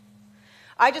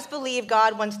I just believe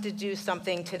God wants to do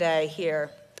something today here.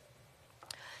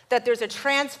 That there's a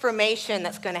transformation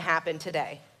that's going to happen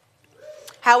today.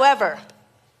 However,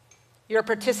 your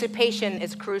participation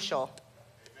is crucial.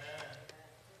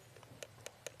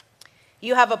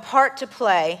 You have a part to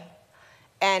play,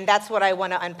 and that's what I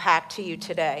want to unpack to you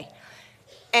today.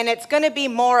 And it's going to be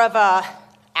more of a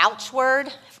ouch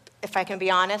word, if I can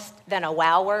be honest, than a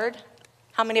wow word.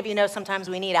 How many of you know sometimes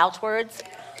we need ouch words,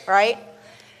 right?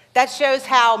 That shows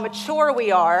how mature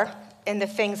we are in the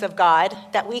things of God,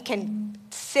 that we can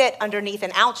sit underneath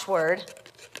an ouch word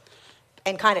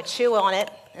and kind of chew on it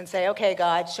and say, okay,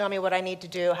 God, show me what I need to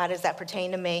do. How does that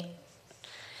pertain to me?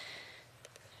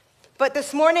 But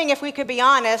this morning, if we could be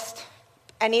honest,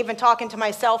 and even talking to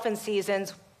myself in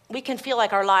seasons, we can feel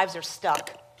like our lives are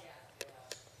stuck.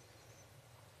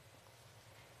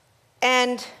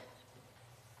 And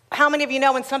how many of you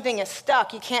know when something is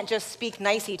stuck, you can't just speak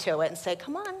nicey to it and say,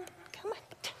 come on,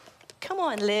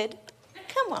 lid,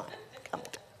 come on.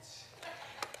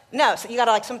 No, so you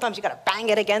gotta sometimes you gotta bang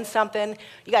it against something.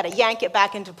 You gotta yank it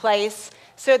back into place.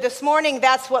 So this morning,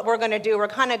 that's what we're gonna do. We're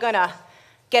kind of gonna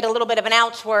get a little bit of an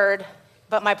ouch word,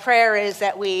 but my prayer is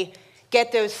that we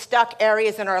get those stuck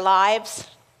areas in our lives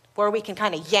where we can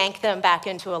kind of yank them back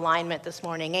into alignment this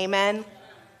morning. Amen.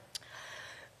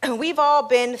 We've all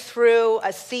been through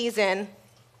a season,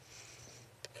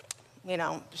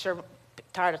 I'm sure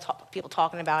tired of people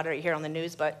talking about it here on the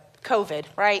news, but COVID,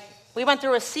 right? We went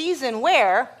through a season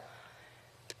where,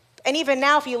 and even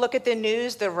now if you look at the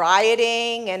news, the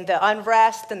rioting and the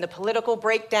unrest and the political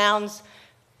breakdowns,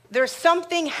 there's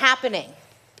something happening.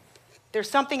 There's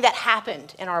something that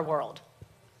happened in our world.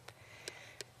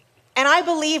 And I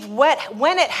believe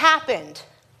when it happened,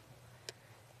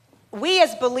 we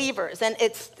as believers, and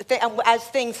as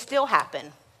things still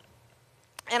happen,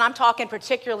 and I'm talking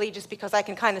particularly just because I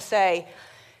can kind of say,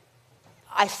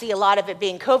 I see a lot of it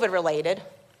being COVID related,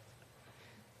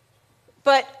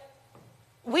 but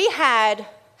we had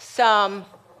some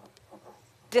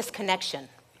disconnection,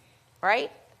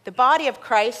 right? The body of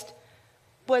Christ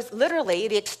was literally,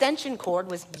 the extension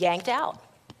cord was yanked out.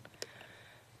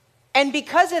 And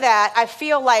because of that, I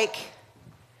feel like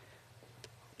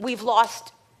we've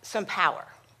lost some power.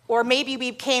 Or maybe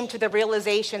we came to the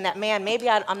realization that, man, maybe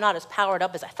I'm not as powered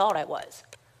up as I thought I was.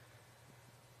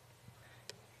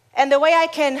 And the way I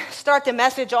can start the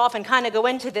message off and kind of go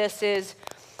into this is,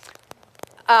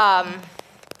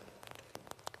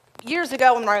 years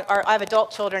ago, when I have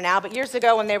adult children now, but years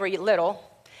ago when they were little,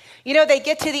 they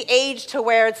get to the age to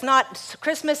where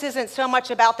Christmas isn't so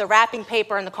much about the wrapping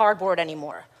paper and the cardboard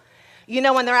anymore.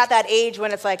 When they're at that age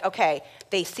when it's like, okay,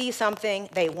 they see something,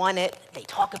 they want it, they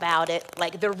talk about it,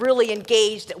 like they're really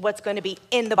engaged at what's going to be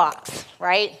in the box,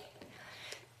 right?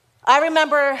 I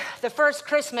remember the first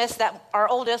Christmas that our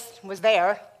oldest was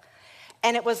there,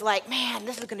 and it was like, man,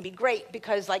 this is going to be great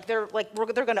because they're going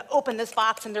to open this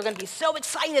box and they're going to be so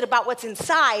excited about what's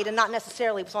inside and not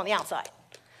necessarily what's on the outside.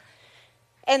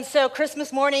 And so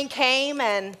Christmas morning came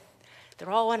and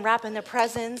they're all unwrapping their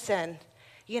presents and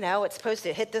it's supposed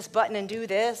to hit this button and do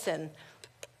this and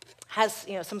has,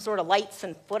 some sort of lights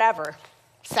and whatever,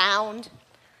 sound.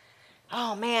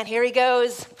 Oh man, here he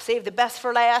goes, save the best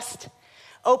for last,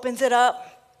 opens it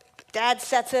up, Dad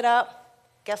sets it up.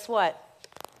 Guess what?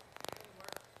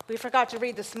 We forgot to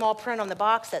read the small print on the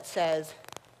box that says,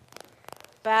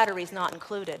 batteries not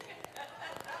included.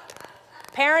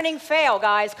 Parenting fail,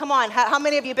 guys, come on, how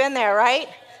many of you been there, right?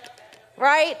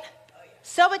 Right?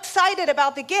 So excited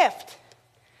about the gift.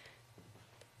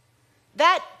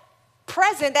 That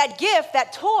present, that gift,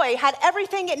 that toy had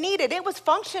everything it needed. It was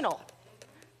functional,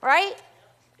 right?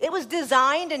 It was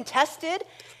designed and tested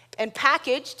and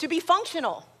packaged to be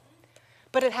functional,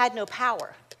 but it had no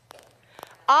power.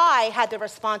 I had the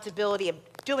responsibility of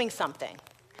doing something.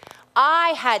 I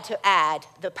had to add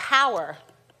the power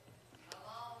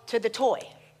to the toy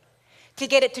to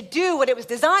get it to do what it was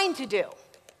designed to do.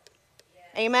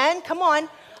 Amen? Come on.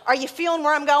 Are you feeling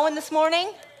where I'm going this morning?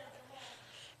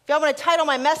 If y'all want to title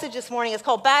my message this morning, it's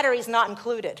called Batteries Not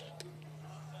Included.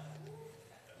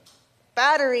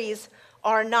 Batteries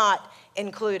are not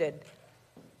included.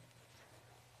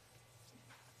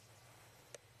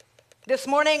 This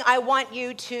morning, I want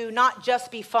you to not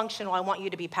just be functional, I want you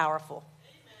to be powerful.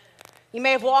 You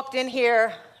may have walked in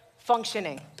here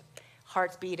functioning,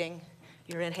 heart's beating,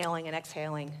 you're inhaling and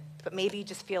exhaling, but maybe you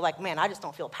just feel like, man, I just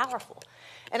don't feel powerful.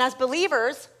 And as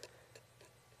believers,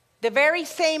 the very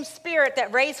same spirit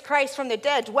that raised Christ from the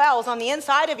dead dwells on the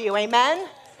inside of you, amen?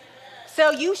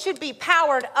 So you should be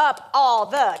powered up all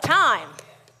the time.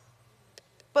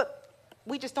 But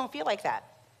we just don't feel like that.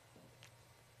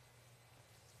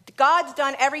 God's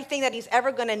done everything that he's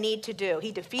ever going to need to do.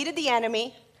 He defeated the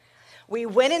enemy. We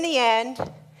win in the end.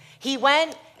 He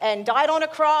went and died on a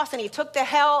cross, and he went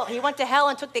to hell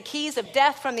and took the keys of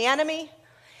death from the enemy.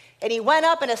 And he went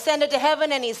up and ascended to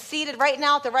heaven, and he's seated right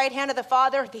now at the right hand of the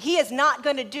Father. He is not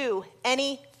going to do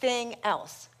anything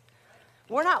else.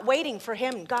 We're not waiting for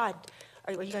him. God,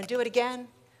 are you going to do it again?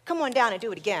 Come on down and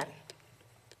do it again.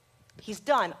 He's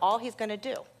done all he's going to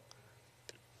do.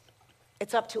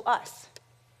 It's up to us.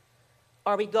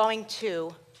 Are we going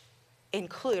to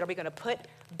include, are we going to put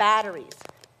batteries?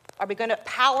 Are we going to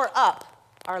power up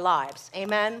our lives?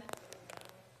 Amen?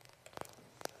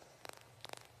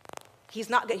 He's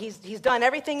done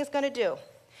everything he's going to do.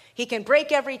 He can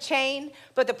break every chain,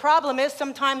 but the problem is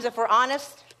sometimes, if we're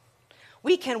honest,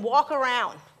 we can walk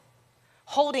around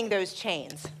holding those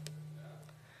chains.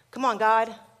 Come on,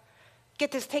 God,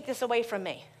 take this away from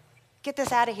me. Get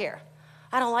this out of here.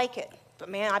 I don't like it, but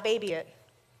man, I baby it,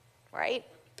 right?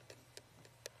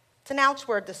 It's an ouch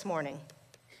word this morning.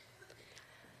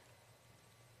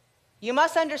 You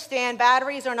must understand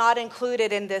batteries are not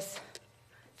included in this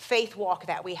faith walk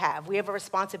that we have. We have a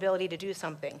responsibility to do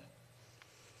something.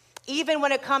 Even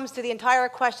when it comes to the entire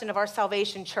question of our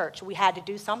salvation church, we had to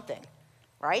do something,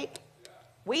 right?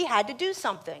 We had to do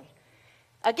something.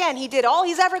 Again, he did all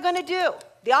he's ever going to do.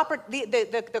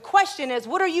 The question is,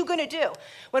 what are you going to do?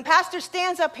 When pastor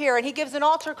stands up here and he gives an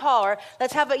altar call, or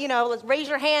let's raise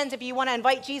your hands if you want to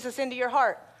invite Jesus into your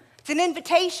heart. It's an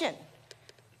invitation.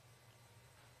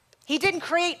 He didn't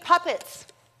create puppets.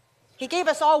 He gave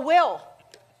us all will,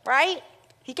 right?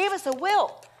 He gave us a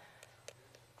will.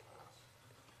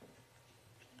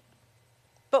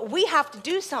 But we have to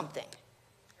do something.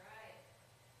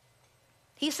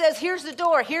 He says, here's the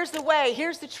door, here's the way,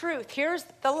 here's the truth, here's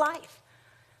the life.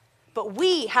 But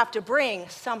we have to bring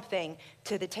something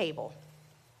to the table.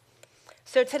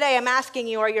 So today I'm asking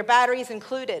you, are your batteries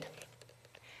included?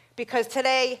 Because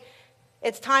today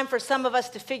it's time for some of us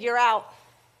to figure out,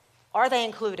 are they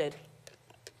included?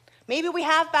 Maybe we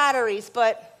have batteries,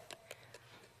 but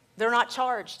they're not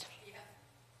charged.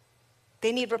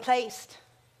 They need replaced.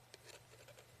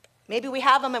 Maybe we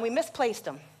have them and we misplaced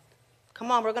them.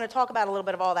 Come on, we're going to talk about a little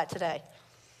bit of all that today.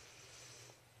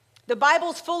 The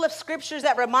Bible's full of scriptures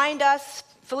that remind us.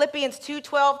 Philippians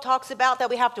 2:12 talks about that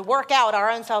we have to work out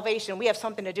our own salvation. We have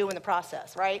something to do in the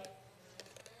process, right?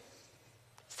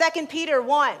 2 Peter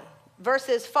 1,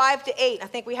 verses 5 to 8. I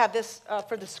think we have this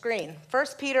for the screen. 1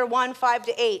 Peter 1, 5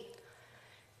 to 8.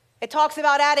 It talks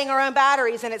about adding our own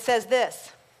batteries, and it says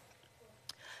this.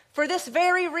 For this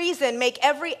very reason, make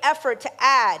every effort to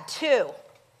add to,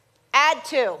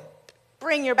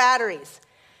 bring your batteries.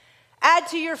 Add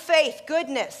to your faith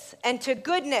goodness, and to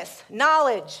goodness,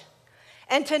 knowledge,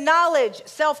 and to knowledge,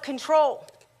 self-control.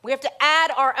 We have to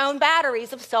add our own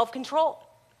batteries of self-control.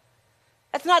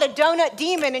 That's not a donut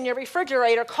demon in your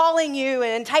refrigerator calling you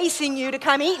and enticing you to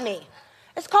come eat me.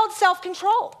 It's called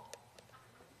self-control.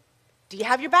 Do you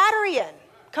have your battery in?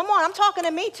 Come on, I'm talking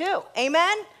to me too.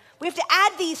 Amen? We have to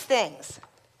add these things.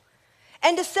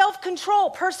 And to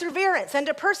self-control, perseverance. And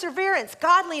to perseverance,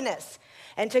 godliness.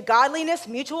 And to godliness,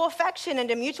 mutual affection. And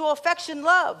to mutual affection,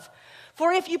 love.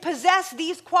 For if you possess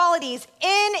these qualities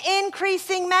in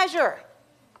increasing measure,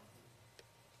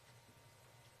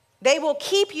 they will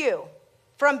keep you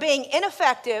from being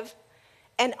ineffective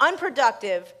and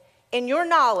unproductive in your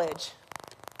knowledge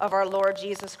of our Lord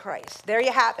Jesus Christ. There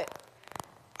you have it.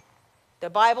 The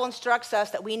Bible instructs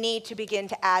us that we need to begin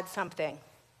to add something.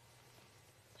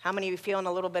 How many of you feeling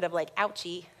a little bit of like,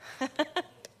 ouchie?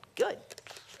 Good.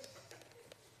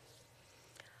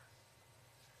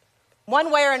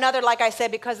 One way or another, like I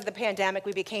said, because of the pandemic,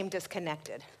 we became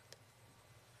disconnected.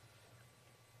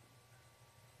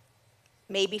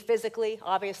 Maybe physically,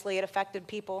 obviously it affected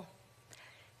people,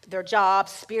 their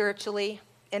jobs, spiritually.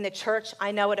 In the church,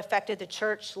 I know it affected the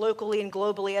church locally and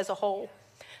globally as a whole.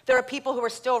 There are people who are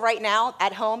still right now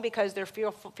at home because they're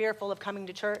fearful of coming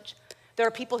to church. There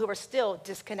are people who are still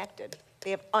disconnected.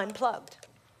 They have unplugged.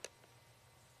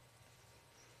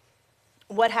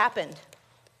 What happened?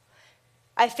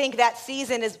 I think that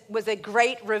season was a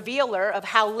great revealer of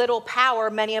how little power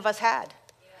many of us had.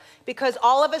 Because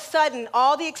all of a sudden,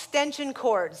 all the extension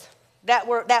cords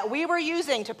that we were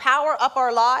using to power up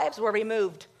our lives were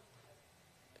removed.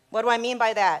 What do I mean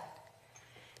by that?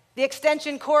 The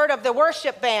extension cord of the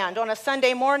worship band on a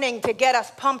Sunday morning to get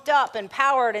us pumped up and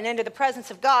powered and into the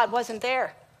presence of God wasn't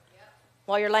there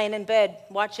while you're laying in bed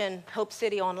watching Hope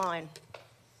City online.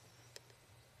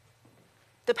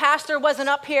 The pastor wasn't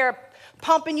up here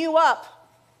pumping you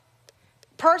up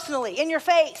personally, in your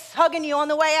face, hugging you on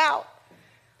the way out.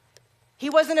 He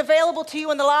wasn't available to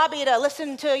you in the lobby to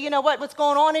listen to, what's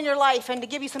going on in your life and to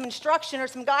give you some instruction or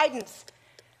some guidance.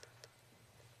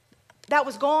 That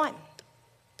was gone.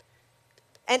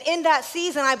 And in that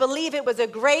season, I believe it was a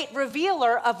great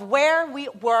revealer of where we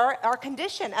were, our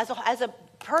condition as a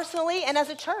personally and as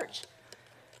a church.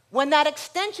 When that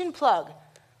extension plug,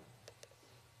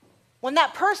 when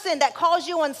that person that calls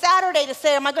you on Saturday to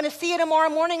say, am I going to see you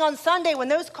tomorrow morning on Sunday, when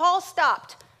those calls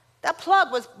stopped, that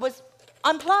plug was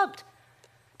unplugged.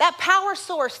 That power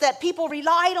source that people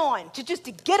relied on to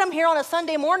get them here on a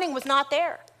Sunday morning was not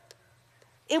there.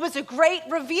 It was a great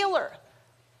revealer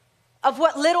of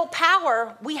what little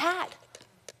power we had.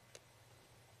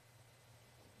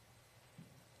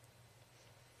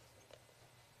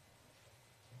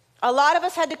 A lot of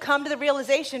us had to come to the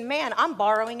realization, man, I'm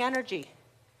borrowing energy.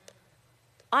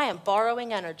 I am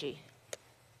borrowing energy.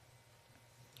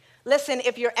 Listen,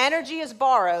 if your energy is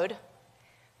borrowed,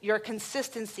 your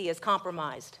consistency is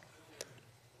compromised.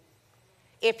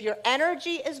 If your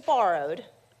energy is borrowed,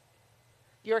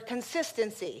 your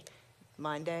consistency,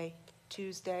 Monday,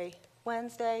 Tuesday,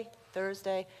 Wednesday,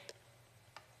 Thursday,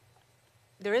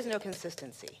 there is no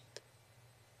consistency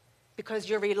because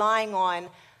you're relying on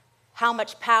how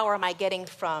much power am I getting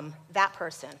from that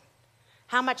person?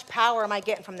 How much power am I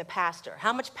getting from the pastor?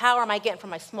 How much power am I getting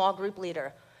from my small group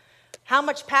leader? How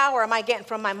much power am I getting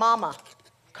from my mama?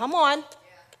 Come on,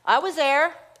 I was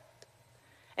there.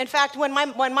 In fact, when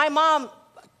my mom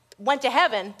went to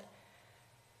heaven,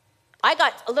 I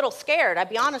got a little scared, I'll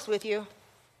be honest with you,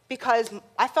 because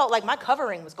I felt like my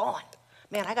covering was gone.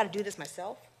 Man, I got to do this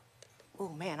myself. Oh,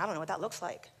 man, I don't know what that looks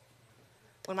like.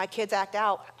 When my kids act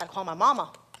out, I call my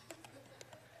mama.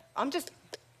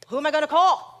 Who am I going to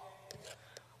call?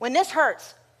 When this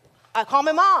hurts, I call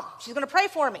my mom. She's going to pray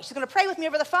for me. She's going to pray with me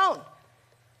over the phone.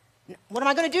 What am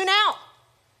I going to do now?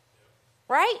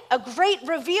 Right? A great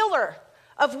revealer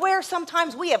of where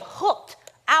sometimes we have hooked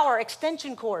our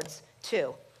extension cords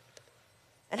to.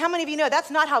 And how many of you know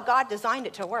that's not how God designed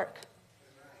it to work?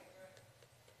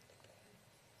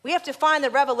 We have to find the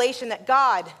revelation that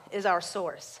God is our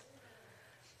source.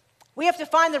 We have to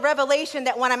find the revelation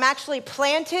that when I'm actually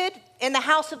planted in the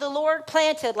house of the Lord,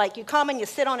 planted like you come and you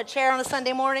sit on a chair on a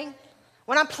Sunday morning.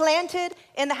 When I'm planted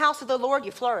in the house of the Lord,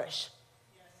 you flourish.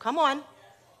 Come on.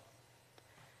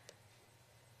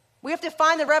 We have to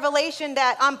find the revelation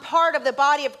that I'm part of the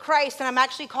body of Christ and I'm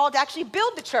actually called to actually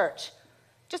build the church.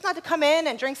 Just not to come in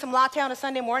and drink some latte on a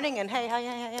Sunday morning and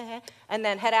hey, and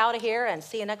then head out of here and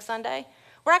see you next Sunday.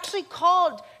 We're actually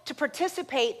called to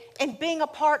participate in being a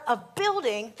part of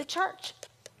building the church.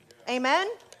 Amen?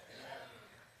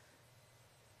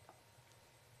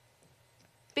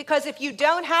 Because if you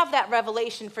don't have that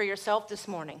revelation for yourself this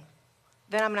morning,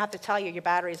 then I'm going to have to tell you your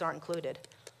batteries aren't included.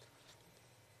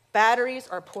 Batteries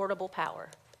are portable power.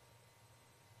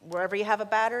 Wherever you have a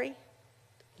battery,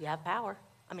 you have power.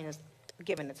 I mean,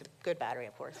 given it's a good battery,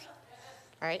 of course.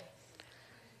 All right?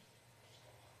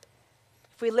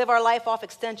 If we live our life off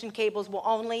extension cables,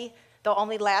 they'll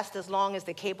only last as long as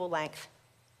the cable length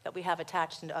that we have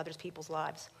attached into other people's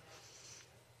lives.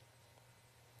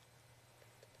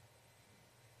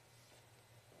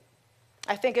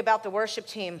 I think about the worship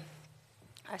team.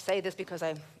 I say this because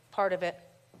I'm part of it.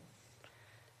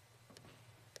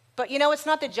 But it's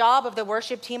not the job of the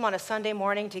worship team on a Sunday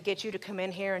morning to get you to come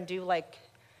in here and do like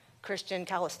Christian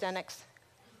calisthenics.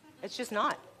 It's just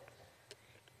not.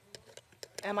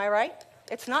 Am I right?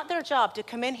 It's not their job to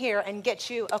come in here and get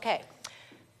you, okay,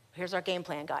 here's our game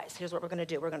plan, guys. Here's what we're going to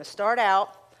do. We're going to start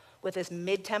out with this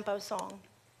mid-tempo song.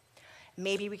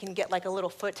 Maybe we can get like a little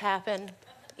foot tapping,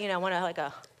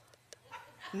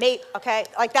 okay?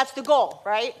 Like that's the goal,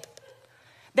 right?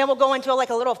 Then we'll go into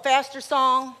like a little faster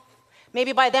song.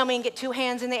 Maybe by then we can get two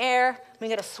hands in the air. We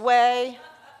can get a sway.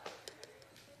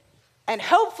 And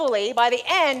hopefully by the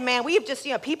end, man, we've just,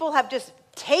 people have just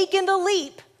taken the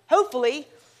leap, hopefully,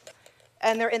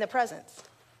 and they're in the presence.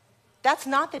 That's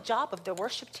not the job of the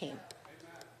worship team.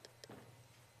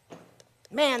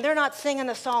 Man, they're not singing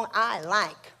the song I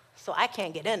like, so I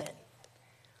can't get in it.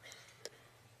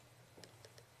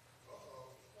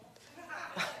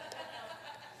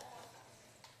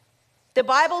 The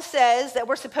Bible says that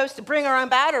we're supposed to bring our own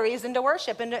batteries into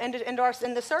worship,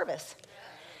 into service.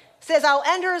 It says, I'll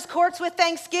enter his courts with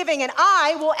thanksgiving, and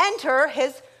I will enter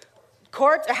his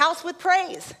house with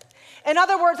praise. In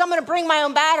other words, I'm going to bring my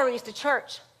own batteries to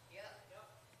church.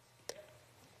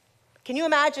 Can you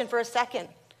imagine for a second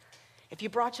if you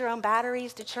brought your own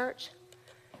batteries to church?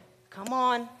 Come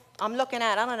on. I'm looking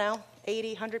at,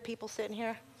 80, 100 people sitting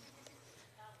here.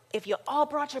 If you all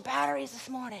brought your batteries this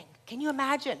morning, can you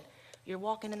imagine? You're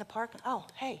walking in the park. Oh,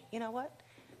 hey, you know what?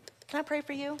 Can I pray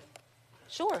for you?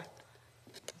 Sure.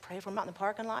 Pray for them out in the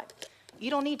parking lot. You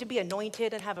don't need to be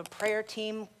anointed and have a prayer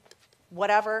team,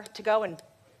 whatever, to go and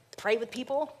pray with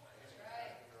people.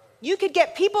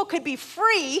 People could be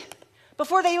free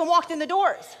before they even walked in the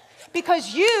doors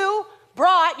because you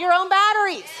brought your own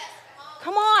batteries.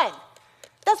 Come on.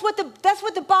 That's what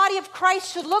the body of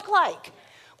Christ should look like.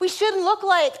 We shouldn't look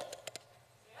like,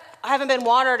 I haven't been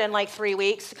watered in like 3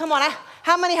 weeks. Come on,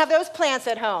 how many have those plants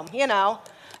at home?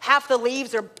 Half the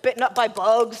leaves are bitten up by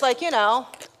bugs,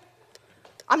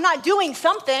 I'm not doing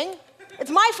something. It's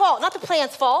my fault, not the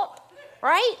plant's fault,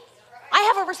 right? I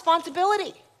have a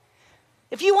responsibility.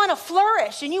 If you want to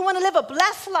flourish and you want to live a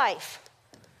blessed life,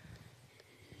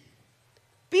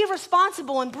 be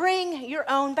responsible and bring your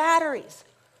own batteries.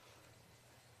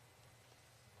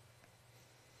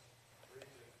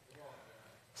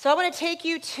 So I want to take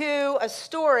you to a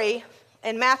story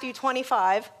in Matthew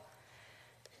 25.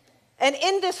 And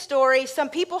in this story, some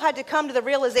people had to come to the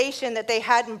realization that they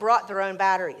hadn't brought their own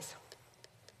batteries.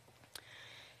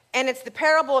 And it's the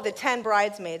parable of the 10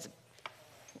 bridesmaids.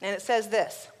 And it says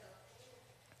this.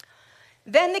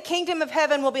 Then the kingdom of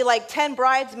heaven will be like 10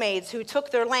 bridesmaids who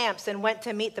took their lamps and went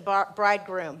to meet the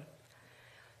bridegroom.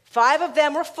 5 of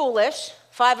them were foolish.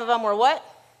 5 of them were what?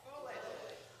 Foolish.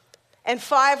 And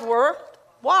 5 were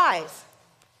wise.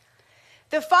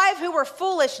 The 5 who were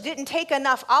foolish didn't take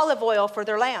enough olive oil for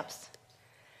their lamps.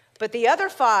 But the other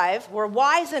 5 were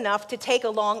wise enough to take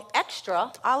along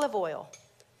extra olive oil.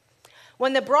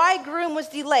 When the bridegroom was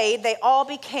delayed, they all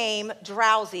became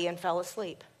drowsy and fell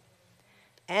asleep.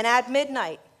 And at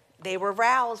midnight, they were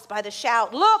roused by the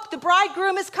shout, "Look, the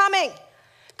bridegroom is coming.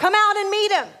 Come out and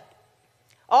meet him."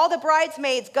 All the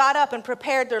bridesmaids got up and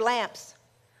prepared their lamps.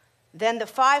 Then the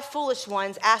 5 foolish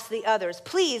ones asked the others,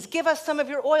 "Please give us some of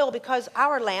your oil because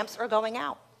our lamps are going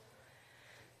out."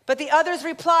 But the others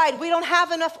replied, "We don't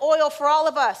have enough oil for all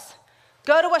of us.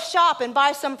 Go to a shop and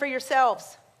buy some for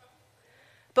yourselves."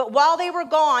 But while they were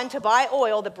gone to buy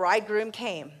oil, the bridegroom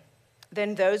came.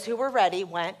 Then those who were ready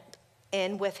went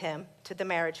in with him to the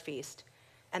marriage feast,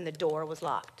 and the door was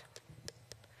locked.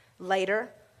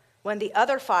 Later, when the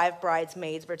other 5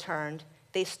 bridesmaids returned,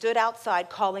 they stood outside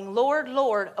calling, "Lord,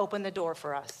 Lord, open the door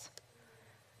for us."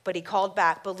 But he called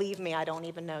back, "Believe me, I don't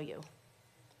even know you."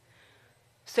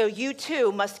 So you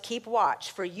too must keep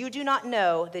watch, for you do not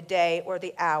know the day or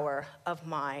the hour of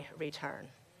my return.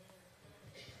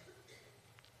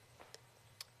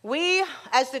 We,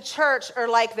 as the church, are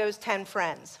like those 10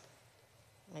 friends.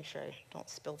 Make sure I don't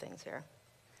spill things here.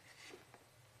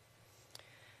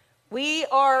 We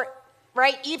are,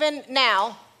 right, even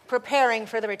now, preparing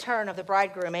for the return of the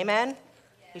bridegroom. Amen?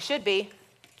 You should be.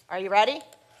 Are you ready?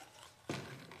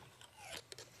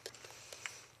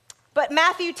 But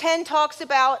Matthew 10 talks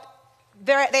about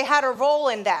they had a role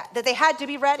in that they had to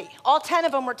be ready. All 10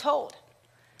 of them were told,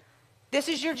 this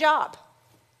is your job.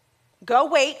 Go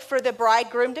wait for the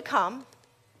bridegroom to come.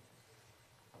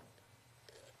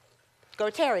 Go,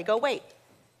 Terry, go wait.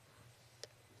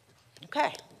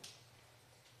 Okay.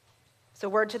 So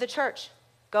word to the church,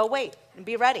 go wait and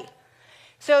be ready.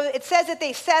 So it says that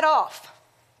they set off.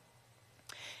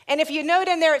 And if you note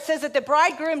in there, it says that the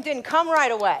bridegroom didn't come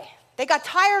right away. They got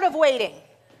tired of waiting.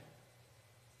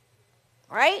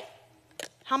 Right?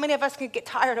 How many of us can get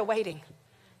tired of waiting?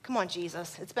 Come on,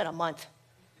 Jesus. It's been a month.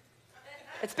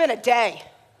 It's been a day.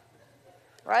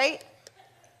 Right?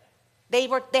 They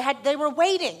were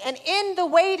waiting. And in the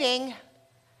waiting,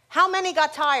 how many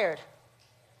got tired?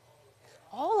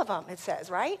 All of them, it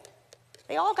says, right?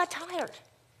 They all got tired.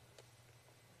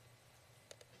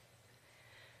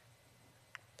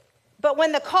 But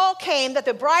when the call came that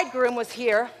the bridegroom was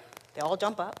here, they all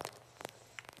jump up,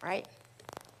 right?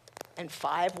 And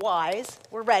 5 wise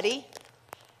were ready,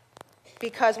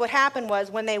 because what happened was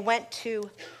when they went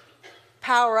to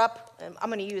power up, and I'm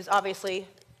going to use, obviously,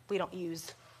 we don't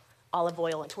use olive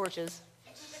oil and torches,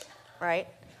 right?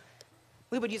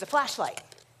 We would use a flashlight.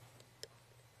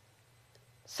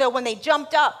 So when they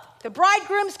jumped up, the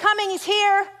bridegroom's coming, he's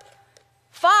here.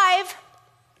 5.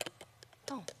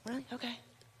 Oh, really? Okay.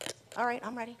 All right,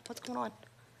 I'm ready. What's going on?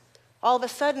 All of a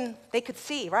sudden, they could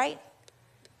see, right?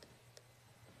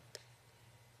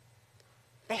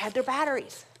 They had their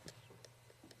batteries.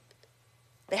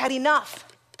 They had enough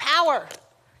power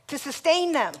to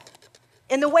sustain them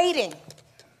in the waiting.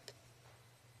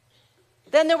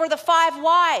 Then there were the 5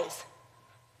 wise,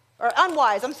 or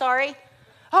unwise, I'm sorry.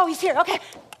 Oh, he's here, okay.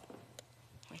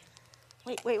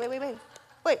 Wait,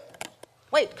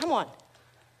 come on.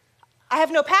 I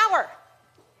have no power.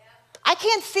 I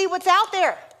can't see what's out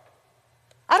there.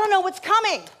 I don't know what's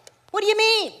coming. What do you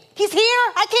mean? He's here?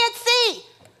 I can't see.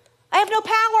 I have no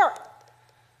power.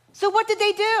 So what did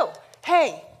they do?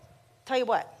 hey, tell you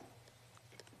what,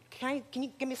 can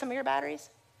you give me some of your batteries?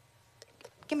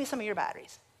 Give me some of your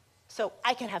batteries so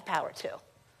I can have power too.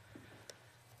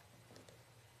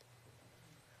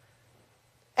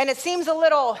 And it seems a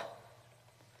little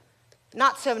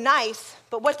not so nice,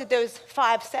 but what did those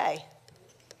 5 say?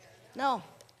 No,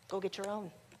 go get your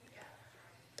own.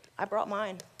 I brought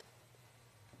mine.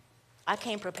 I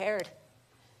came prepared.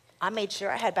 I made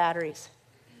sure I had batteries.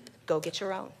 Go get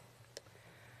your own.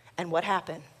 And what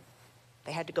happened?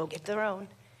 They had to go get their own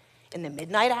in the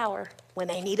midnight hour when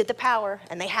they needed the power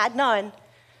and they had none,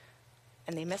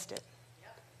 and they missed it.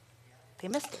 They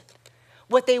missed it.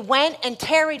 What they went and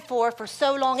tarried for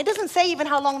so long, it doesn't say even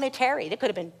how long they tarried. It could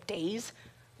have been days,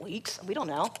 weeks, we don't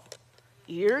know,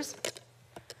 years. It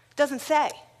doesn't say.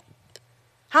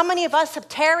 How many of us have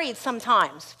tarried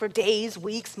sometimes for days,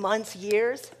 weeks, months,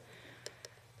 years?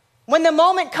 When the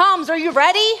moment comes, are you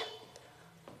ready?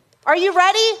 Are you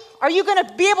ready? Are you going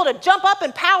to be able to jump up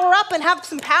and power up and have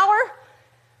some power?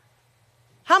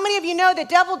 How many of you know the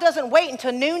devil doesn't wait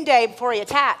until noonday before he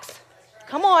attacks?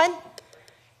 Come on.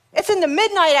 It's in the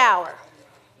midnight hour.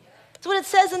 That's what it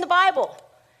says in the Bible.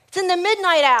 It's in the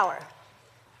midnight hour.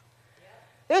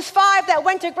 There's 5 that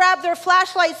went to grab their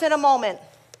flashlights in a moment.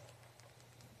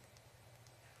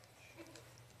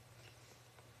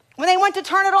 When they went to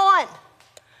turn it on.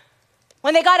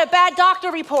 When they got a bad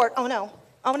doctor report. Oh no,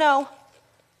 oh no.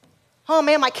 Oh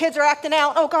man, my kids are acting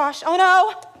out. Oh gosh, oh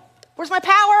no. Where's my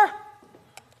power?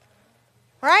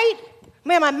 Right?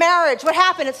 Man, my marriage, what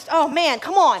happened? Oh man,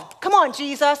 come on,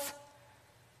 Jesus.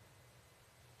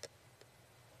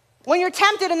 When you're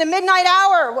tempted in the midnight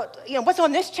hour, what's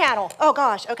on this channel? Oh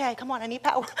gosh, okay, come on, I need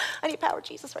power. I need power,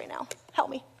 Jesus, right now.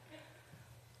 Help me.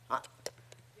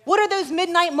 What are those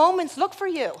midnight moments look for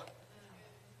you?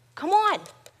 Come on.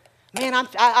 Man,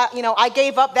 I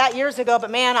gave up that years ago, but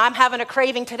man, I'm having a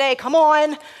craving today. Come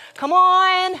on, come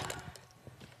on.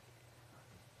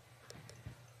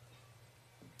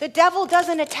 The devil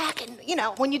doesn't attack,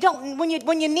 when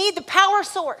you need the power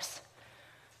source.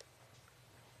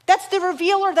 That's the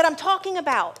revealer that I'm talking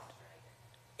about.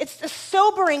 It's a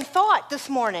sobering thought this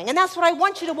morning, and that's what I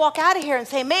want you to walk out of here and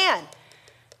say, man,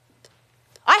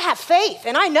 I have faith,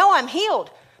 and I know I'm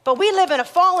healed, but we live in a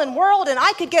fallen world, and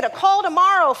I could get a call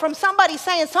tomorrow from somebody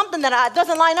saying something that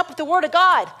doesn't line up with the Word of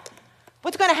God.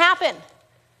 What's going to happen?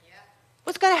 Yeah.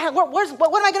 What's going to happen? What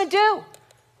am I going to do?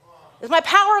 Is my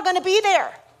power going to be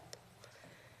there?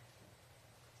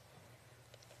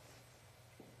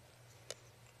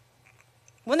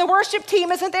 When the worship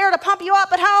team isn't there to pump you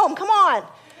up at home, come on.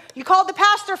 You called the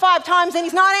pastor 5 times and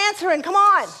he's not answering, come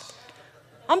on.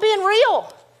 I'm being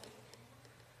real.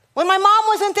 When my mom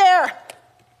wasn't there,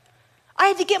 I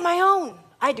had to get my own.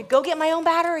 I had to go get my own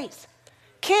batteries.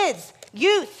 Kids,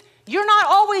 youth, you're not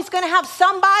always going to have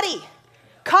somebody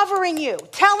covering you,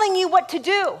 telling you what to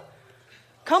do.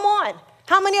 Come on.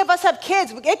 How many of us have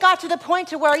kids? It got to the point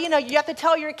to where, you have to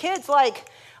tell your kids, like,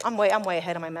 I'm way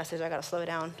ahead of my message. I got to slow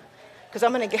down. Because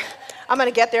I'm going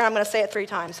to get there. I'm going to say it 3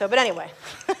 times. But anyway.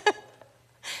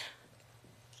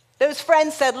 Those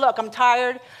friends said, look, I'm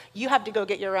tired. You have to go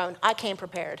get your own. I came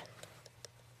prepared.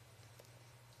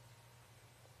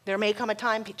 There may come a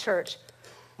time, church,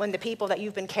 when the people that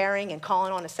you've been carrying and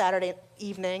calling on a Saturday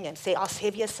evening and say, I'll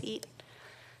save you a seat.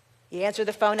 You answer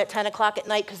the phone at 10 o'clock at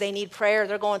night because they need prayer.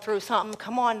 They're going through something.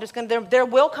 Come on. There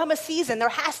will come a season. There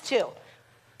has to.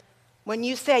 When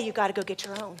you say you got to go get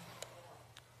your own.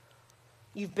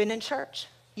 You've been in church.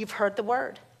 You've heard the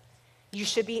word. You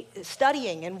should be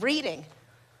studying and reading,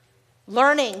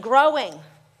 learning, growing.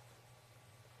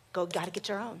 Got to get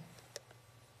your own.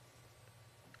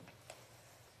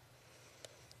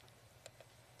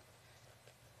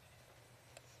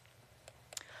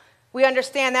 We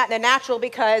understand that in the natural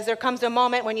because there comes a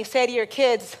moment when you say to your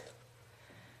kids,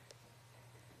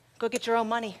 go get your own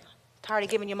money. I'm tired of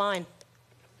giving you mine.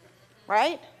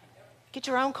 Right? Get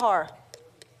your own car.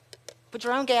 Put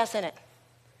your own gas in it.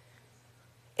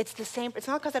 It's the same. It's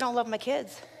not because I don't love my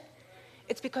kids.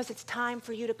 It's because it's time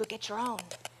for you to go get your own.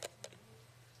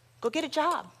 Go get a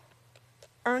job.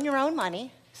 Earn your own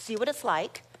money. See what it's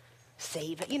like.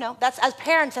 Save it. That's as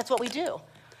parents, that's what we do.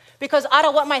 Because I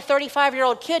don't want my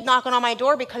 35-year-old kid knocking on my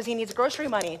door because he needs grocery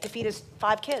money to feed his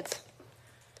 5 kids.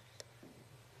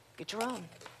 Get your own.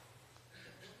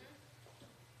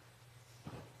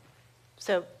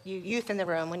 So you youth in the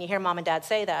room, when you hear mom and dad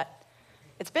say that,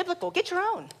 it's biblical. Get your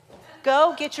own.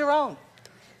 Go get your own.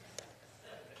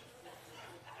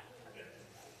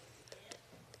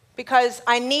 Because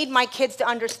I need my kids to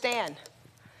understand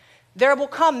there will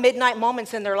come midnight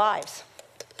moments in their lives.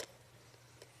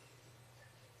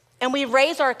 And we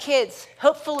raise our kids,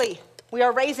 hopefully, We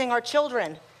are raising our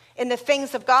children in the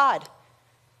things of God,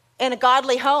 in a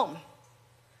godly home.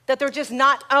 That they're just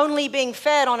not only being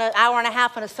fed on an hour and a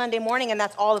half on a Sunday morning, and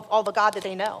that's all the God that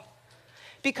they know.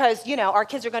 Because, our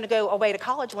kids are going to go away to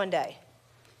college one day.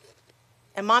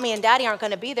 And mommy and daddy aren't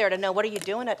going to be there to know, what are you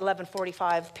doing at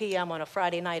 11:45 p.m. on a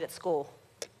Friday night at school?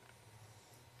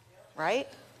 Right?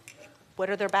 What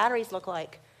do their batteries look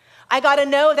like? I got to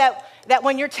know that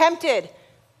when you're tempted,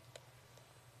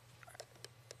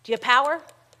 do you have power?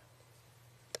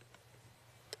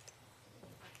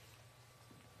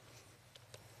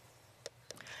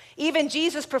 Even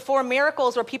Jesus performed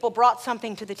miracles where people brought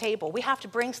something to the table. We have to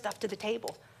bring stuff to the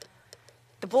table.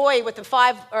 The boy with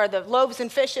the loaves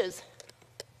and fishes.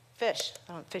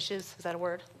 Fishes, is that a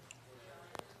word?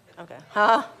 Okay.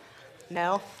 Huh?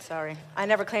 No, sorry. I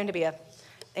never claimed to be an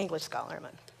English scholar.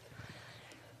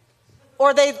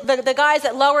 Or the guys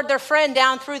that lowered their friend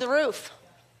down through the roof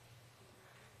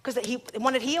because he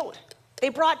wanted healed. They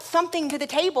brought something to the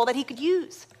table that he could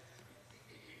use.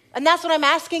 And that's what I'm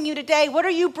asking you today. What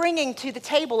are you bringing to the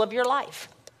table of your life?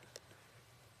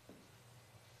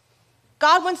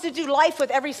 God wants to do life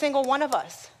with every single one of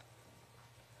us.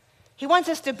 He wants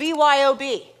us to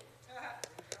BYOB.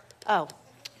 Oh.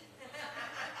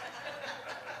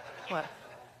 What?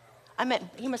 I meant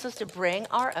he wants us to bring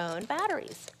our own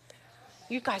batteries.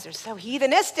 You guys are so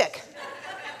heathenistic.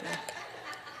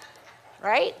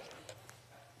 Right?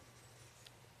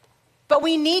 But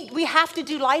we have to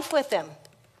do life with him.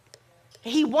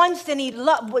 He wants and he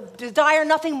would desire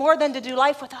nothing more than to do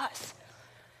life with us.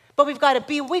 But we got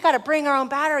to bring our own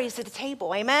batteries to the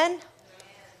table. Amen?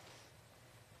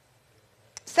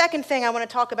 Second thing I want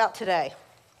to talk about today.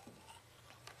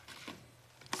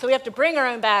 So we have to bring our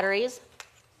own batteries,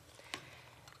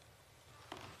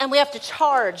 and we have to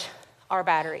charge our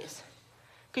batteries.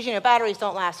 Because, batteries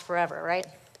don't last forever, right?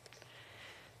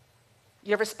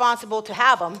 You're responsible to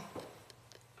have them.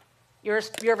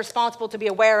 You're responsible to be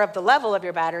aware of the level of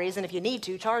your batteries, and if you need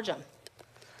to, charge them.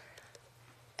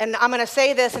 And I'm going to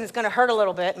say this, and it's going to hurt a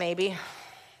little bit, maybe.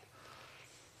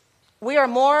 We are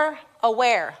more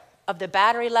aware of the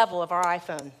battery level of our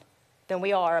iPhone than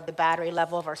we are of the battery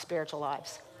level of our spiritual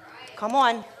lives. Right. Come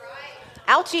on. Right.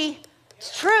 Ouchie.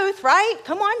 It's truth, right?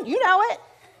 Come on, you know it.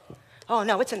 Oh,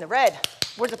 no, it's in the red.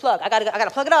 Where's the plug? I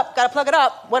gotta plug it up. Gotta plug it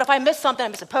up. What if I miss something? I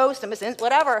miss a post. I miss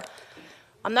whatever.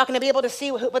 I'm not going to be able to see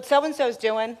what so-and-so's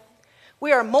doing.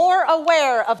 We are more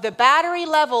aware of the battery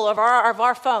level of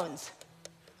our phones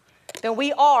than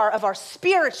we are of our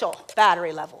spiritual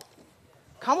battery level.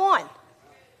 Come on.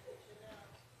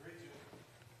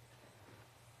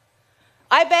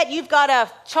 I bet you've got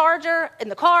a charger in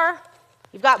the car.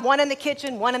 You've got one in the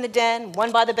kitchen, one in the den,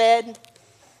 one by the bed,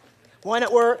 one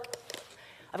at work.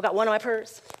 I've got one in my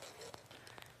purse.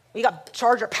 We got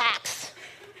charger packs.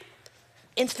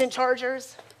 Instant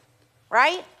chargers,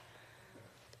 right?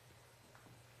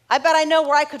 I bet I know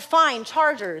where I could find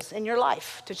chargers in your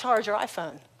life to charge your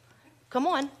iPhone. Come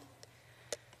on.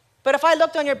 But if I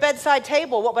looked on your bedside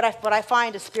table, what would I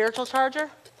find? A spiritual charger?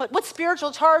 What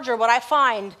spiritual charger would I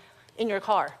find in your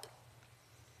car?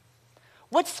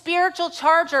 What spiritual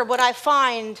charger would I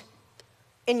find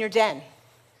in your den?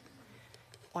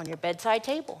 On your bedside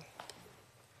table?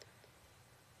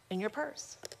 In your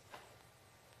purse?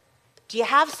 Do you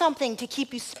have something to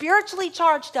keep you spiritually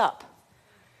charged up?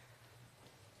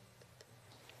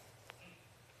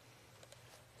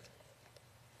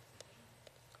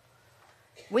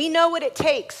 We know what it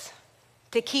takes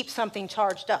to keep something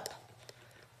charged up.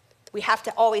 We have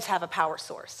to always have a power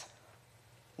source.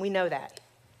 We know that.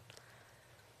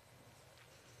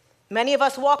 Many of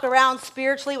us walk around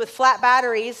spiritually with flat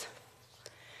batteries.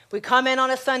 We come in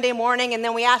on a Sunday morning and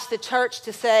then we ask the church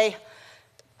to say,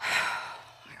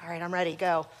 all right, I'm ready,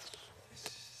 go.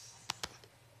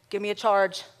 Give me a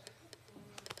charge.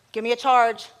 Give me a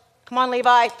charge. Come on,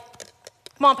 Levi.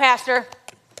 Come on, Pastor.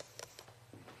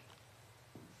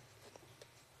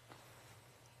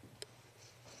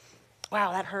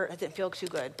 Wow, that hurt. It didn't feel too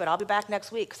good. But I'll be back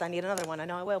next week because I need another one. I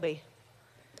know I will be.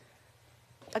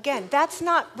 Again, that's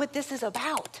not what this is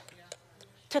about.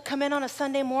 To come in on a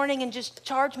Sunday morning and just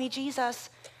charge me Jesus.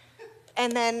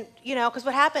 And then, because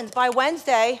what happens? By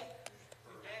Wednesday,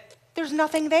 there's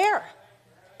nothing there.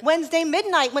 Wednesday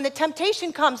midnight, when the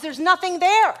temptation comes, there's nothing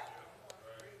there.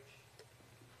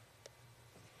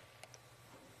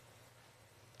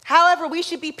 However, we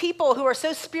should be people who are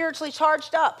so spiritually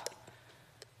charged up.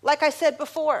 Like I said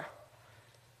before.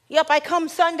 Yep, I come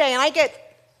Sunday and I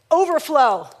get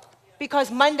overflow because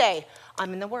Monday,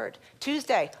 I'm in the Word.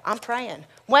 Tuesday, I'm praying.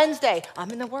 Wednesday, I'm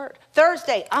in the Word.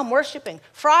 Thursday, I'm worshiping.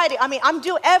 Friday,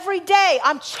 every day,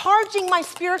 I'm charging my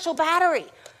spiritual battery.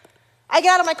 I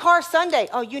get out of my car Sunday.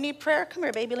 Oh, you need prayer? Come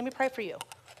here, baby. Let me pray for you.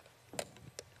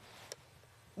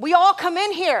 We all come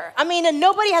in here. I mean, and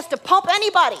nobody has to pump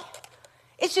anybody.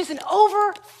 It's just an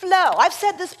overflow. I've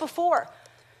said this before.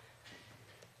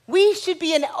 We should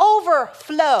be an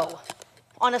overflow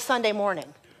on a Sunday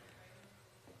morning.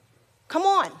 Come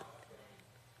on.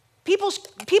 People,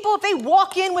 if they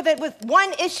walk in with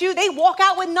one issue, they walk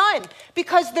out with none,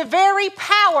 because the very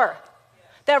power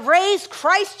that raised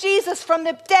Christ Jesus from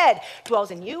the dead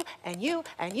dwells in you and you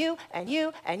and you and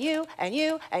you and you and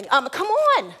you and come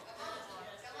on.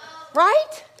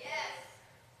 Right?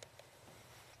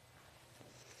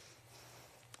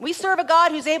 We serve a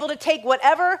God who's able to take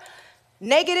whatever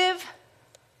negative,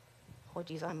 oh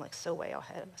geez, I'm like so way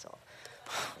ahead of myself.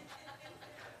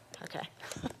 Okay.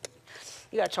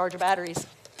 You got to charge your batteries.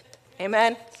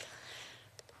 Amen.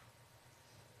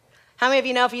 How many of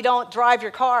you know if you don't drive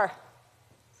your car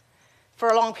for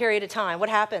a long period of time, what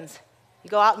happens? You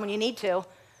go out when you need to,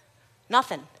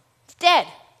 nothing. It's dead.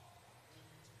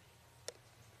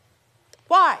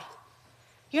 Why?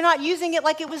 You're not using it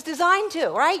like it was designed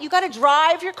to, right? You got to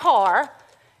drive your car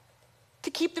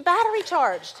to keep the battery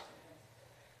charged.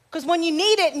 Because when you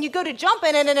need it and you go to jump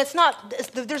in it and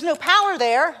there's no power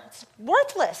there, it's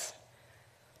worthless.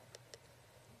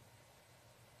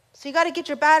 So you got to get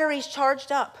your batteries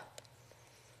charged up.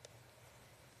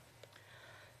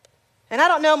 And I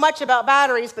don't know much about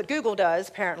batteries, but Google does,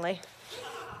 apparently.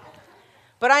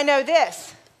 But I know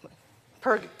this,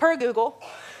 per Google.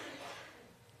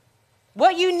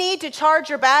 What you need to charge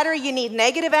your battery, you need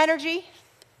negative energy.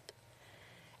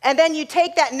 And then you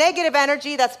take that negative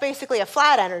energy, that's basically a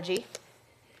flat energy,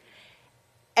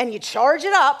 and you charge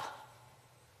it up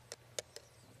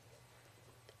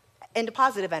into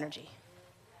positive energy.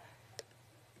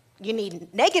 You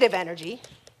need negative energy,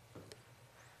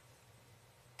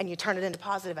 and you turn it into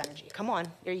positive energy. Come on,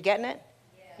 are you getting it?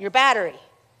 Yeah. Your battery.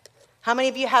 How many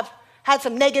of you have had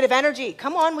some negative energy?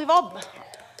 Come on,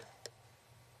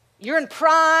 you're in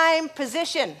prime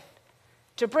position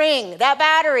to bring that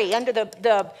battery under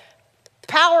the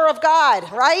power of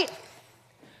God, right?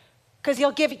 Because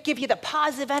he'll give you the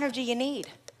positive energy you need.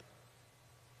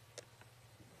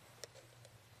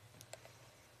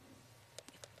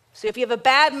 So if you have a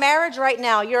bad marriage right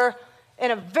now, you're in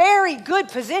a very good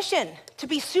position to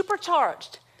be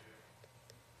supercharged.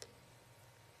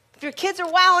 If your kids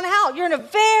are wowing out, you're in a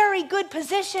very good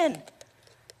position.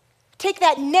 Take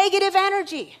that negative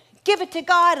energy, give it to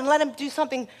God, and let him do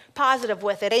something positive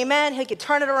with it. Amen? He could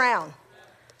turn it around.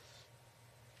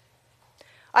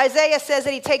 Isaiah says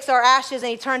that he takes our ashes and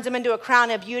he turns them into a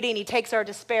crown of beauty, and he takes our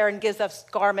despair and gives us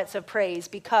garments of praise,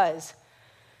 because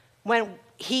when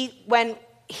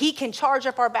he can charge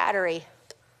up our battery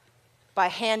by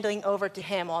handing over to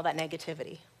him all that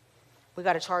negativity. We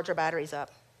got to charge our batteries up.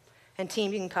 And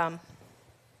team, you can come.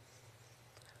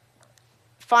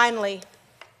 Finally,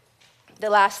 the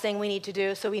last thing we need to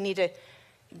do, so we need to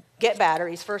get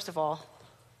batteries, first of all.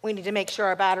 We need to make sure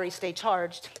our batteries stay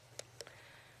charged.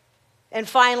 And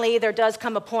finally, there does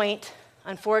come a point,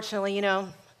 unfortunately,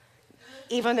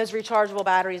 even those rechargeable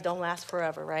batteries don't last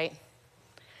forever, right?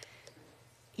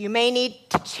 You may need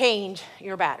to change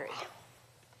your battery.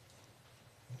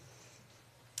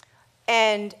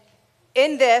 And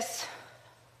in this,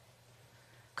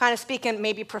 kind of speaking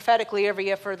maybe prophetically over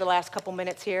you for the last couple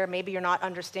minutes here, maybe you're not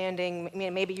understanding,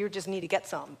 maybe you just need to get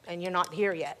some and you're not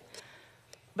here yet.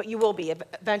 But you will be.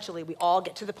 Eventually, we all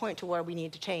get to the point to where we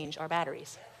need to change our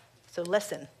batteries. So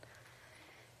listen.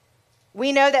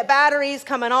 We know that batteries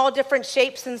come in all different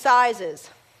shapes and sizes.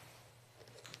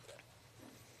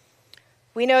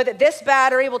 We know that this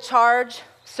battery will charge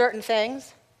certain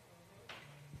things,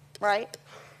 right?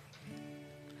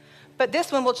 But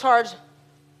this one will charge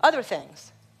other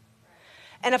things.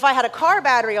 And if I had a car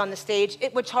battery on the stage,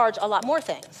 it would charge a lot more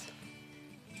things.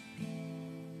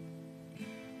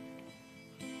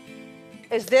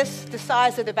 Is this the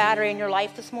size of the battery in your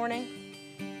life this morning?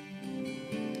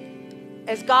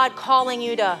 Is God calling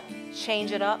you to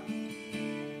change it up?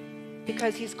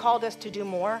 Because he's called us to do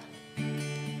more,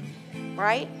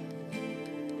 right?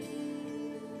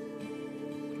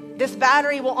 This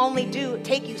battery will only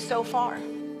take you so far.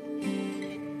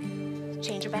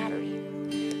 Change your battery.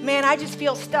 Man, I just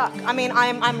feel stuck.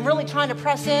 I'm really trying to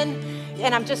press in,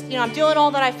 and I'm just, I'm doing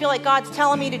all that I feel like God's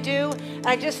telling me to do, and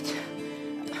I just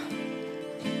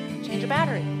change your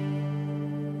battery.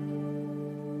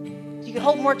 You can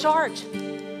hold more charge.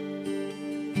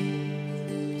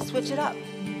 Switch it up.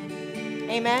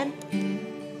 Amen.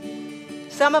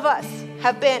 Some of us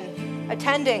have been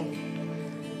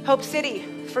attending Hope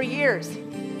City for years.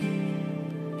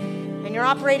 And you're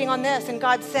operating on this, and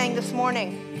God's saying this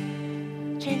morning,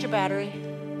 Change your battery.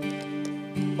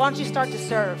 Why don't you start to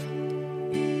serve?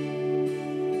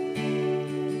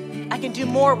 I can do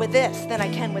more with this than I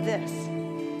can with this.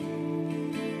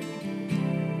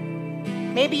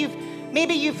 Maybe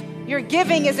your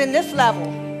giving is in this level.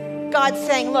 God's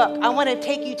saying, look, I want to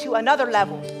take you to another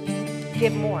level.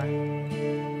 Give more.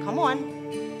 Come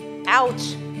on.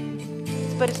 Ouch.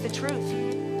 But it's the truth.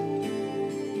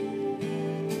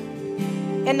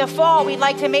 In the fall, we'd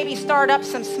like to maybe start up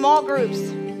some small groups.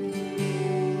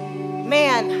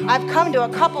 Man, I've come to a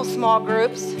couple small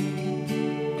groups.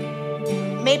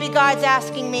 Maybe God's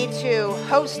asking me to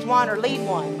host one or lead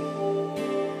one.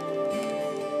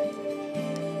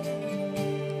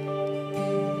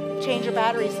 Change your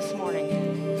batteries this morning,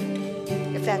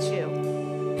 if that's you.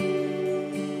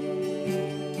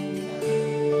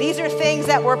 These are things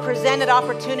that were presented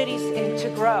opportunities to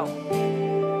grow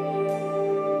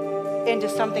into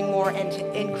something more and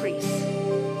to increase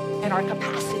in our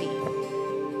capacity.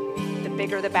 The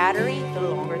bigger the battery, the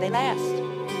longer they last.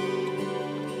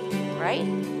 Right?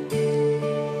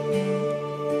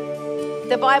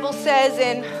 The Bible says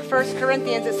in 1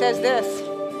 Corinthians, it says this: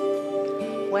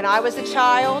 when I was a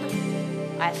child,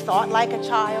 I thought like a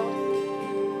child.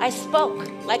 I spoke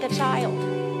like a child.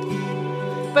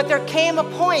 But there came a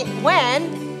point when,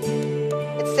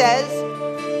 it says,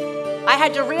 I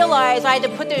had to realize I had to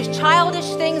put those childish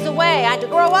things away. I had to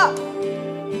grow up.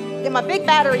 Get my big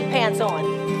battery pants on,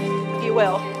 if you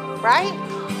will, right?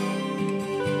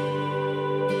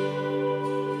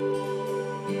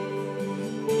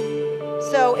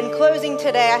 So in closing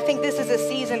today, I think this is a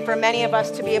season for many of us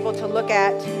to be able to look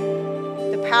at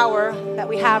the power that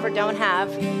we have or don't have.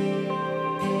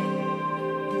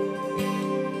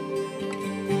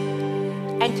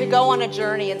 And to go on a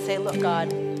journey and say, look,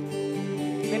 God,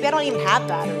 maybe I don't even have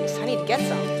batteries. I need to get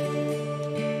some.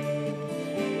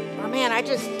 Or man, I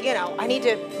just, I need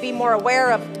to be more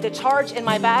aware of the charge in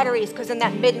my batteries, because in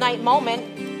that midnight moment,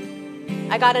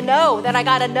 I got to know that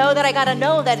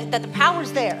the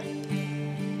power's there.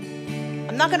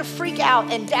 I'm not going to freak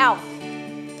out and doubt.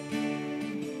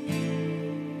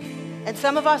 And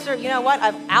some of us are, you know what?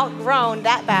 I've outgrown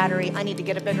that battery. I need to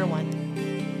get a bigger one.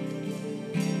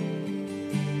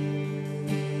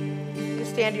 You can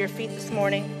stand to your feet this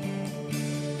morning.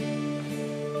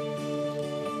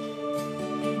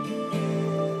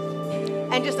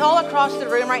 And just all across the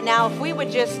room right now, if we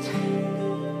would just,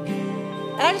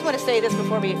 and I just want to say this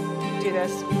before we do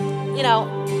this,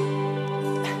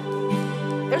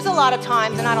 there's a lot of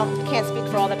times, and I can't speak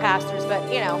for all the pastors, but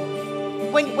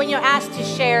when you're asked to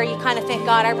share, you kind of think,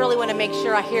 God, I really want to make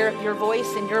sure I hear your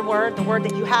voice and your word, the word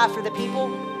that you have for the people,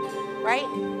 right?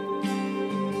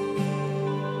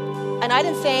 And I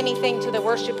didn't say anything to the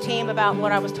worship team about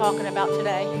what I was talking about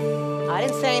today. I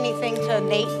didn't say anything to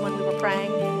Nate when we were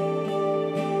praying.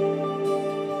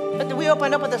 But we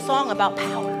opened up with a song about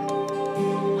power.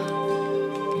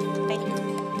 Thank you,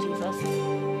 Jesus.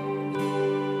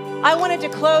 I wanted to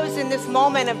close in this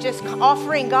moment of just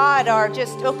offering God our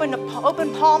just open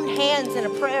palmed hands in a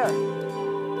prayer.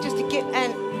 Just to get,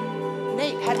 and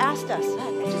Nate had asked us,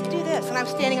 just do this. And I'm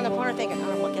standing in the corner thinking,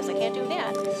 oh, I guess I can't do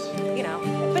that.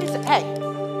 But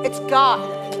it's God,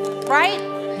 right?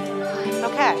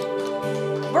 Okay.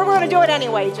 We're going to do it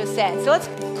anyway, he just said. So let's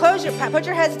put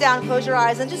your heads down, close your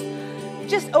eyes, and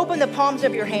just open the palms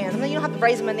of your hands. I mean, you don't have to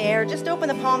raise them in the air. Just open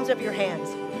the palms of your hands.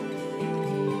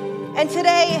 And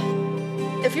today,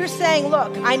 if you're saying,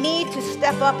 look, I need to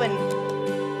step up in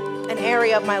an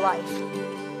area of my life.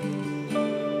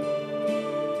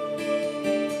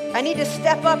 I need to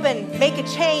step up and make a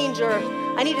change, or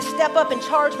I need to step up and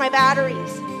charge my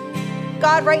batteries.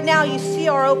 God, right now, you see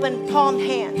our open palmed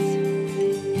hands.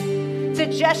 It's a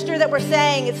gesture that we're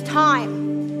saying it's time.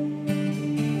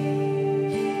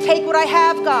 Take what I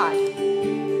have, God.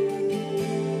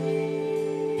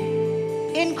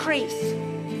 Increase.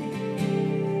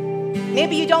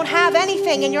 Maybe you don't have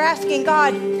anything and you're asking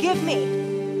God, give me.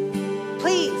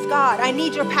 Please, God, I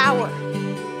need your power.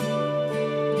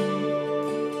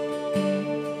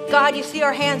 God, you see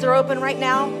our hands are open right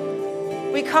now.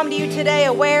 We come to you today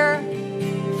aware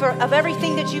of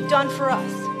everything that you've done for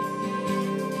us.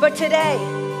 But today,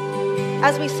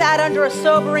 as we sat under a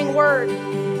sobering word,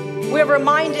 we're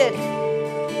reminded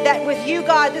that with you,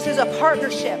 God, this is a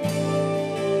partnership.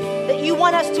 That you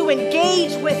want us to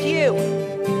engage with you.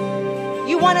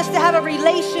 You want us to have a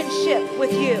relationship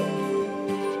with you.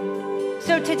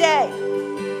 So today,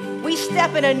 we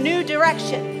step in a new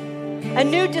direction, a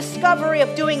new discovery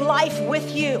of doing life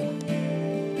with you.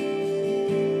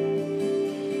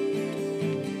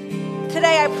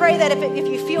 Today, I pray that if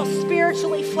you feel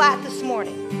spiritually flat this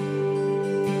morning,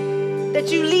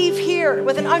 that you leave here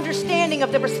with an understanding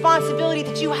of the responsibility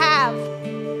that you have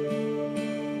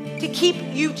to keep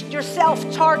yourself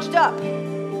charged up.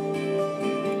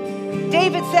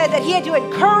 David said that he had to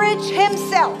encourage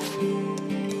himself.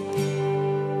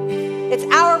 It's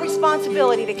our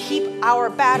responsibility to keep our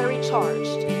battery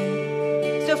charged.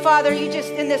 So, Father, you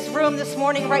just in this room this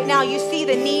morning right now, you see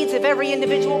the needs of every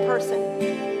individual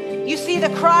person. You see the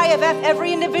cry of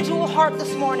every individual heart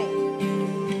this morning.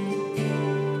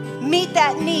 Meet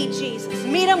that need, Jesus.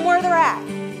 Meet them where they're at.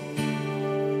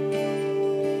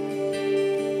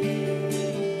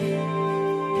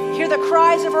 Hear the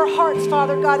cries of our hearts,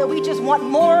 Father God, that we just want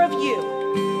more of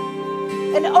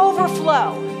you. An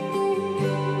overflow.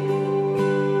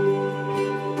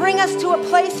 Bring us to a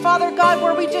place, Father God,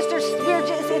 where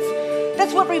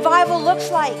that's what revival looks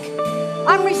like.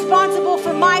 I'm responsible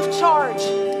for my charge.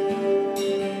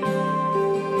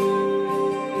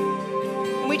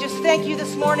 And we just thank you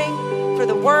this morning for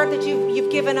the word that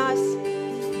you've given us.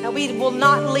 And we will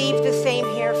not leave the same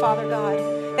here, Father God.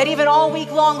 That even all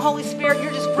week long, Holy Spirit,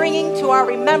 you're just bringing to our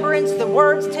remembrance the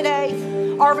words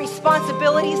today, our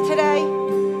responsibilities today.